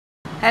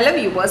Hello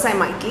viewers, I am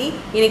Maitli.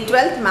 In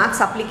 12th Maths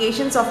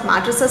Applications of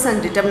Matrices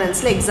and Determinants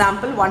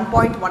example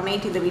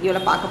 1.18 in the video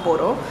la paaka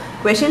porom.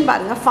 Question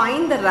parunga,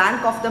 find the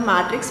rank of the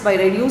matrix by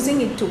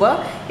reducing it to a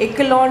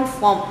echelon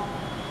form.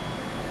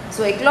 So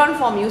echelon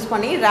form use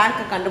பண்ணி rank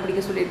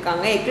கண்டுபிடிக்க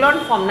சொல்லிருக்காங்க. Echelon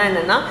form னா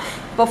என்னன்னா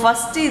இப்போ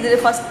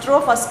first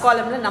row first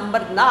column ல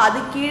number இருந்தா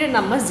அது கீழ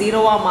நம்ம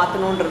 0 ஆ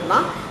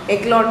மாத்தணும்ன்றதுதான்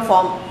echelon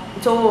form.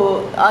 So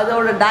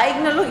அதோட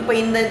diagonal இப்போ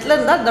இந்த இடத்துல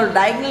இருந்தா அதோட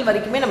diagonal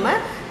வரைக்குமே நம்ம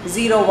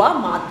 0 ஆ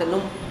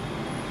மாத்தணும்.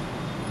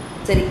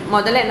 சரி,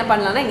 முதல்ல என்ன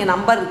பண்ணலாம்னா இங்க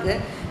நம்பர் இருக்கு.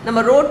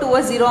 நம்ம ரோ 2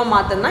 ஐ 0 ஆ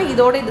மாத்தனா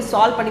இதோட இது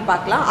சால்வ் பண்ணி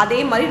பார்க்கலாம். அதே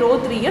மாதிரி ரோ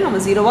 3 ஐ நம்ம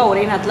 0 ஆ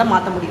ஒரே நேரத்துல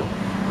மாத்த முடியும்.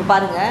 இப்போ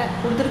பாருங்க,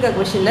 கொடுத்திருக்க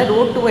क्वेश्चनல ரோ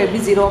 2 ஐ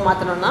எப்படி 0 ஆ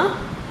மாத்தணும்னா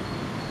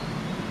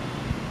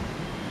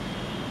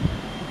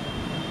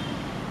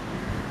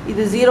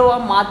இது 0 ஆ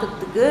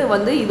மாத்துறதுக்கு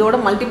வந்து இதோட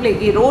மல்டிப்ளை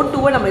ரோ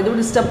 2 ஐ நம்ம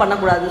எதுவும் டிஸ்டர்ப் பண்ண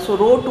கூடாது. சோ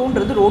ரோ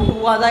 2ன்றது ரோ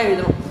 2 ஆ தான்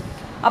எழுதணும்.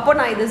 அப்போ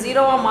நான் இது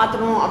 0 ஆ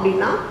மாத்தணும்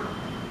அப்படினா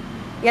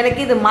எனக்கு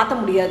இது மாத்த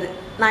முடியாது.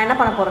 நான் என்ன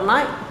பண்ண போறேன்னா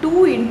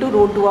 2 into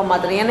ரோ 2 ஆ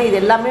மாத்துறேன். ஏன்னா இது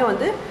எல்லாமே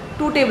வந்து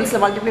 2 டேபிள்ஸ்ல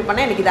மல்டிப்ளை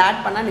பண்ணா எனக்கு இது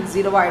ஆட் பண்ணா எனக்கு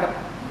 0 ஆயிடும்.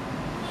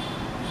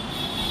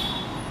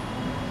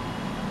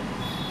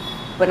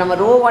 இப்போ நம்ம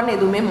ரோ 1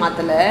 எதுவுமே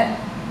மாத்தல.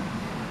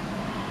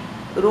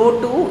 ரோ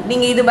 2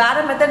 நீங்க இது வேற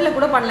மெத்தட்ல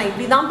கூட பண்ணலாம்.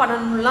 இப்படி தான்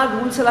பண்ணணும்னா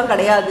ரூல்ஸ் எல்லாம்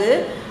கிடையாது.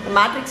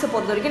 மேட்ரிக்ஸை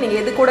பொறுத்த வரைக்கும் நீங்க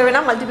எது கூட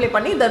வேணா மல்டிப்ளை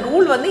பண்ணி இந்த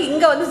ரூல் வந்து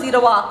இங்க வந்து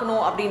 0 ஆ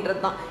ஆக்கணும் அப்படின்றது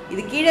தான்.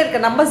 இது கீழ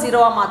இருக்க நம்பர்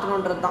 0 ஆ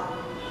மாத்தணும்ன்றது தான்.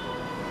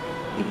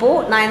 இப்போ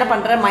நான் என்ன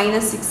பண்றேன்,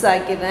 -6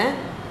 ஆக்கிறேன்.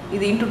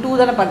 இது into 2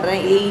 தான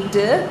பண்றேன்.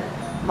 8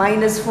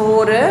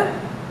 -4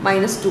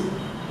 -2.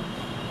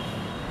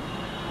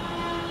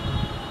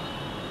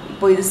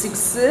 இப்போ இது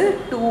 6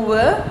 2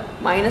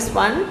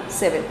 -1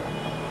 7.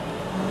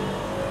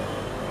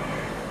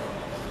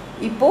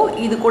 இப்போ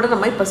இது கூட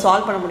நம்ம இப்ப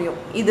சால்வ் பண்ண முடியும்.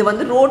 இது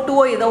வந்து ரோ 2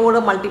 ஏதோட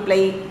மல்டிப்ளை,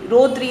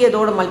 ரோ 3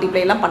 ஏதோட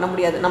மல்டிப்ளை எல்லாம் பண்ண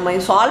முடியாது. நம்ம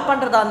சால்வ்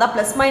பண்றதா இருந்தா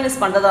பிளஸ் மைனஸ்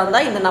பண்றதா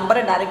இருந்தா இந்த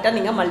நம்பரை டைரக்டா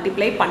நீங்க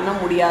மல்டிப்ளை பண்ண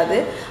முடியாது.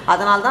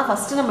 அதனால தான்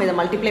ஃபர்ஸ்ட் நம்ம இத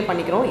மல்டிப்ளை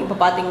பண்ணிக்கிறோம். இப்போ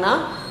பாத்தீங்கன்னா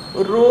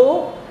row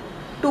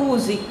 2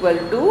 is equal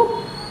to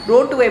row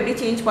 2 எப்படி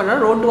சேஞ்ச்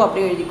பண்ணனும், ரோ 2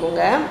 அப்படியே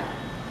எழுதிக்கோங்க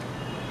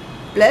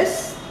plus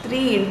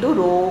 3 into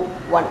ரோ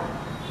 1.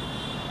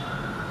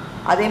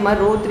 அதே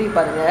மாதிரி ரோ 3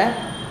 பாருங்க,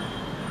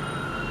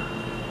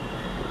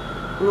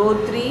 row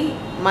 3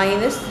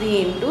 minus 3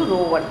 into row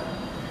 1.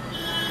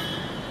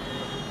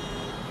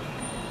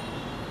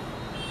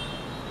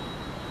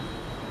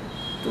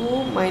 Two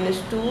minus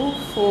 2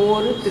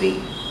 4 3.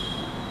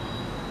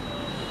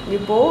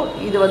 இப்போ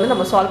இது வந்து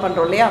நம்ம சால்வ்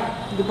பண்றோம் இல்லையா?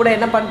 இது கூட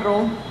என்ன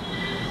பண்றோம்,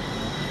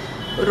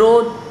 ரோ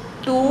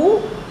 2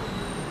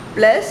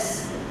 plus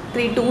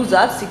 3 2s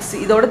are 6.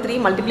 இதோட 3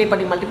 மல்டிப்ளை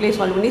பண்ணி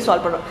சால்வ்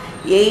பண்றோம்.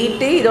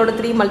 8 இதோட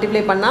 3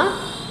 மல்டிப்ளை பண்ணா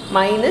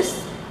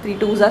 -3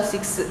 2s are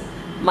 6.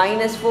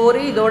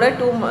 -4 இதோட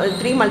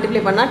 3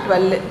 மல்டிப்ளை பண்ணா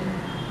 12.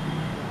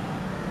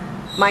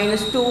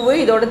 -2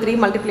 இதோட 3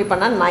 மல்டிப்ளை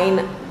பண்ணா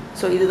 9.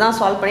 சோ இதுதான்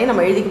சால்வ் பண்ணி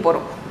நம்ம எழுதிக்க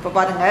போறோம். இப்போ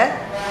பாருங்க,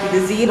 இது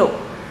 0,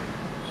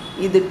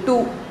 இது 2,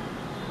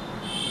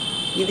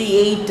 இது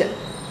 8,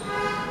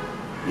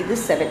 இது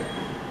 7.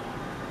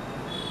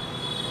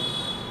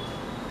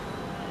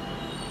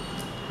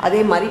 அதே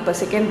மாதிரி இப்போ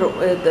செகண்ட் ரோ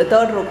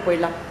தேர்ட் ரோக்கு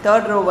போயிடலாம்.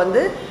 தேர்ட் ரோ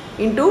வந்து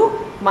into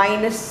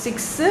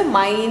 -6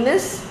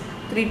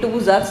 -3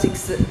 2s are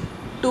 6.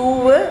 2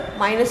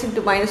 minus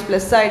into minus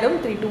plus ஆயிடும்.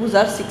 3 2s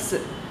are 6.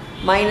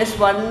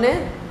 -1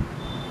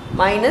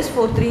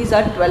 -4 3s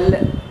are 12.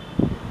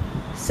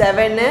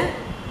 7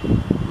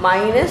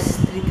 -3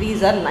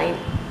 3s are 9.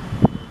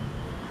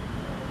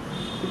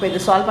 இப்போ இது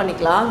சால்வ்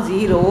பண்ணிக்கலாம்.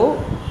 0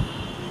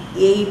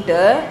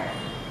 8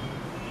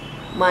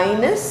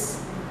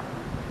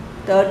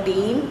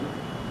 -13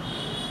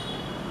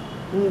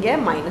 இங்க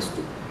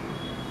 -2.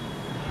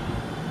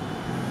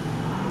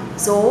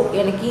 ஸோ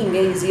எனக்கு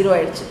இங்கே 0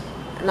 ஆயிடுச்சு.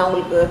 நான்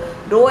உங்களுக்கு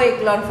ரோ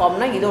எக்லான்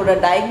ஃபார்ம்னா இதோட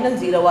டயகனல்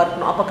 0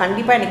 இருக்கணும். அப்போ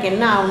கண்டிப்பாக எனக்கு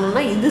என்ன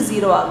ஆகணும்னா இது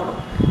 0 ஆகணும்.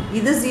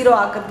 இது 0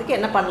 ஆக்கிறதுக்கு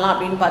என்ன பண்ணலாம்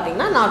அப்படின்னு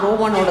பார்த்தீங்கன்னா நான் ரோ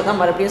 1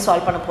 தான் மறுபடியும்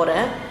சால்வ் பண்ண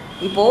போகிறேன்.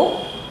 இப்போது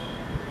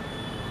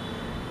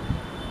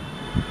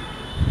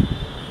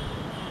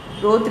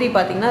ரோ 3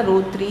 பார்த்தீங்கன்னா ரோ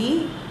 3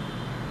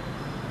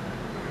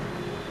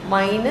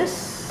 மைனஸ்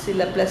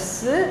இல்லை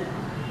ப்ளஸ்ஸு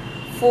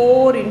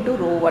 4 into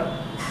ரோ 1.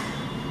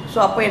 ஸோ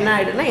அப்போ என்ன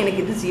ஆகிடும்னா எனக்கு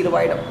இது 0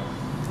 ஆகிடும்.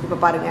 இப்போ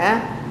பாருங்கள்,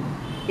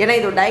 ஏன்னா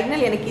இதோட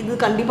டயகனல் எனக்கு இது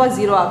கண்டிப்பாக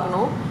 0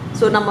 ஆக்கணும்.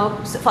 ஸோ நம்ம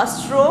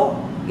ஃபர்ஸ்ட் ரோ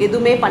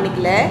எதுவுமே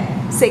பண்ணிக்கல,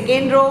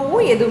 செகண்ட்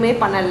ரோவும் எதுவுமே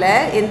பண்ணலை,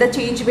 எந்த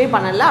சேஞ்சுமே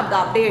பண்ணலை.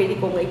 அப்படியே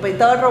எழுதிக்கோங்க. இப்போ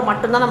தேர்ட் ரோ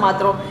மட்டும்தான் நம்ம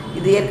மாற்றுறோம்.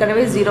 இது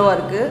ஏற்கனவே 0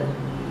 இருக்குது.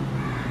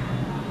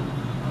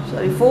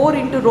 சாரி, 4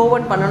 into ரோ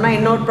 1 பண்ணோன்னா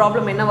இன்னொரு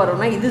ப்ராப்ளம் என்ன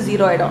வரும்னா இது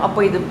 0 ஆகிடும். அப்போ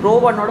இது ரோ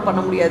 1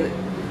 பண்ண முடியாது,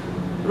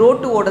 ரோ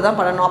 2 தான்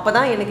பண்ணணும். அப்போ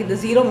தான் எனக்கு இது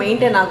 0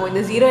 மெயின்டைன் ஆகும்.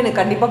 இந்த 0 எனக்கு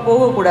கண்டிப்பாக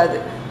போகக்கூடாது.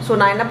 ஸோ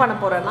நான் என்ன பண்ண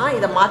போகிறேன்னா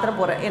இதை மாற்ற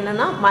போகிறேன்.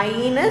 என்னென்னா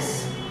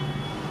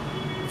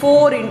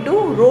 -4 into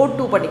ரோ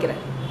 2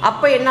 பண்ணிக்கிறேன்.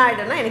 அப்போ என்ன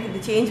ஆகிடும்னா எனக்கு இது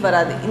சேஞ்ச்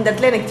வராது. இந்த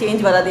இடத்துல எனக்கு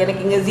சேஞ்ச் வராது.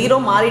 எனக்கு இங்கே 0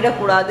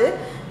 மாறிடக்கூடாது.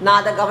 நான்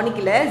அதை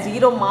கவனிக்கல.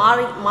 0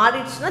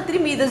 மாறிடுச்சுன்னா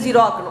திரும்பி இதை 0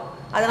 ஆக்கணும்.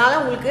 அதனால்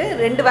உங்களுக்கு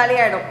 2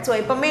 வேலையாயிடும். ஸோ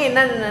எப்போவுமே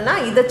என்னென்னா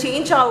இதை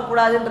சேஞ்ச்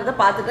ஆகக்கூடாதுன்றதை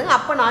பார்த்துட்டுங்க.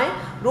 அப்போ நான்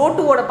ரோ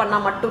 2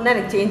 பண்ணால் மட்டும்தான்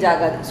எனக்கு சேஞ்ச்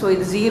ஆகாது. ஸோ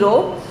இது 0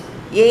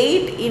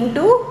 8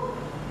 into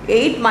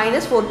 8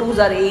 minus 4 2s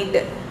are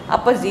 8.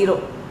 Upper 0.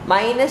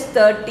 Minus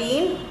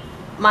 13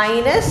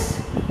 minus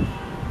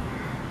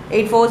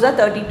 8 4s are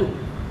 32.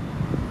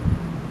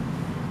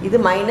 This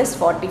is minus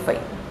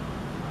 45.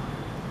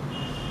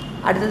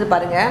 அடுத்தது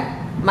பாருங்க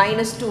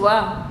minus 2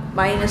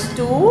 minus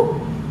 2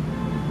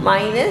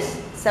 minus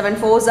 7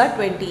 4s are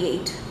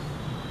 28.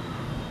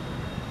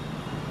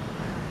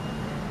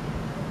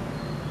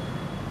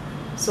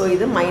 So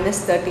இது minus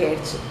 30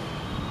 ஆயிடுச்சு.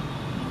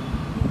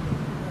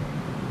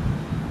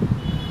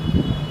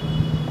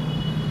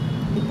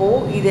 இப்போ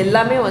இது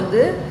எல்லாமே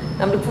வந்து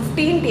நமக்கு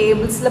 15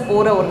 டேபிள்ஸ்ல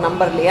போற ஒரு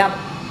நம்பர் இல்லையா?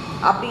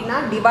 அப்படினா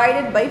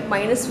divided by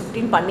minus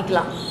 15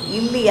 பண்ணிக்கலாம்.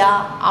 இல்லையா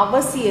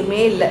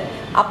அவசியமே இல்லை,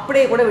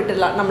 அப்படியே கூட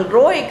விட்டுடலாம். நம்ம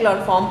ரோ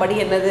எக்கலான் ஃபார்ம் படி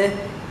என்னது,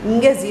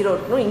 இங்கே 0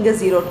 இருக்கணும், இங்கே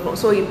 0 இருக்கணும்.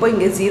 ஸோ இப்போ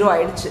இங்கே 0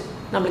 ஆயிடுச்சு.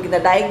 நம்மளுக்கு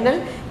இந்த டயக்னல்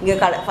இங்கே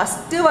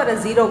ஃபஸ்ட்டு வர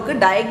 0க்கு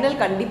டயக்னல்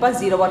கண்டிப்பாக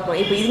 0வாக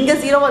இருக்கணும். இப்போ இங்கே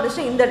 0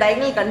 வந்துச்சுன்னா இந்த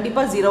டயக்னல்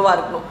கண்டிப்பாக 0வாக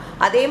இருக்கணும்.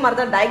 அதே மாதிரி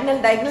தான்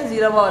டயக்னல்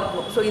 0வாக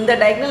இருக்கணும். ஸோ இந்த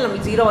டயக்னல்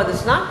நமக்கு 0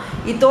 வந்துச்சுன்னா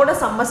இதோட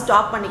சம்மை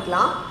ஸ்டாப்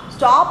பண்ணிக்கலாம்.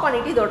 ஸ்டாப்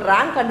பண்ணிவிட்டு இதோட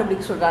ரேங்க்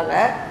கண்டுபிடிக்க சொல்கிறாங்க.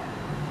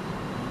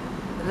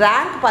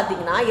 ரேங்க்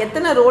பார்த்தீங்கன்னா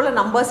எத்தனை ரோவில்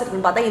நம்பர்ஸ்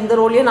இருக்குன்னு பார்த்தா இந்த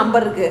ரோலையும்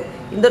நம்பர் இருக்குது.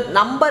 இந்த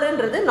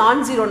நம்பருன்றது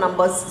நான் ஜீரோ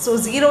நம்பர்ஸ். ஸோ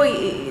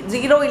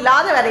ஜீரோ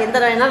இல்லாத வேறு எந்த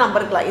வேணால்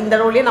நம்பர் இருக்கலாம். இந்த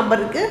ரோலையும்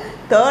நம்பர் இருக்குது,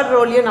 தேர்ட்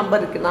ரோலையும்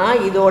நம்பர் இருக்குன்னா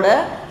இதோட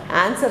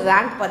ஆன்சர்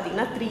ரேங்க்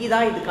பார்த்தீங்கன்னா 3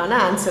 தான் இதுக்கான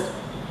ஆன்சர்.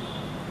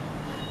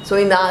 ஸோ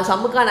இந்த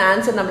சம்முக்கான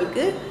ஆன்சர்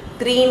நம்மளுக்கு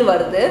 3ன்னு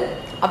வருது.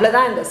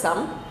 அவ்வளோதான் இந்த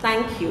சம்.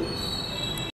 தேங்க்யூ.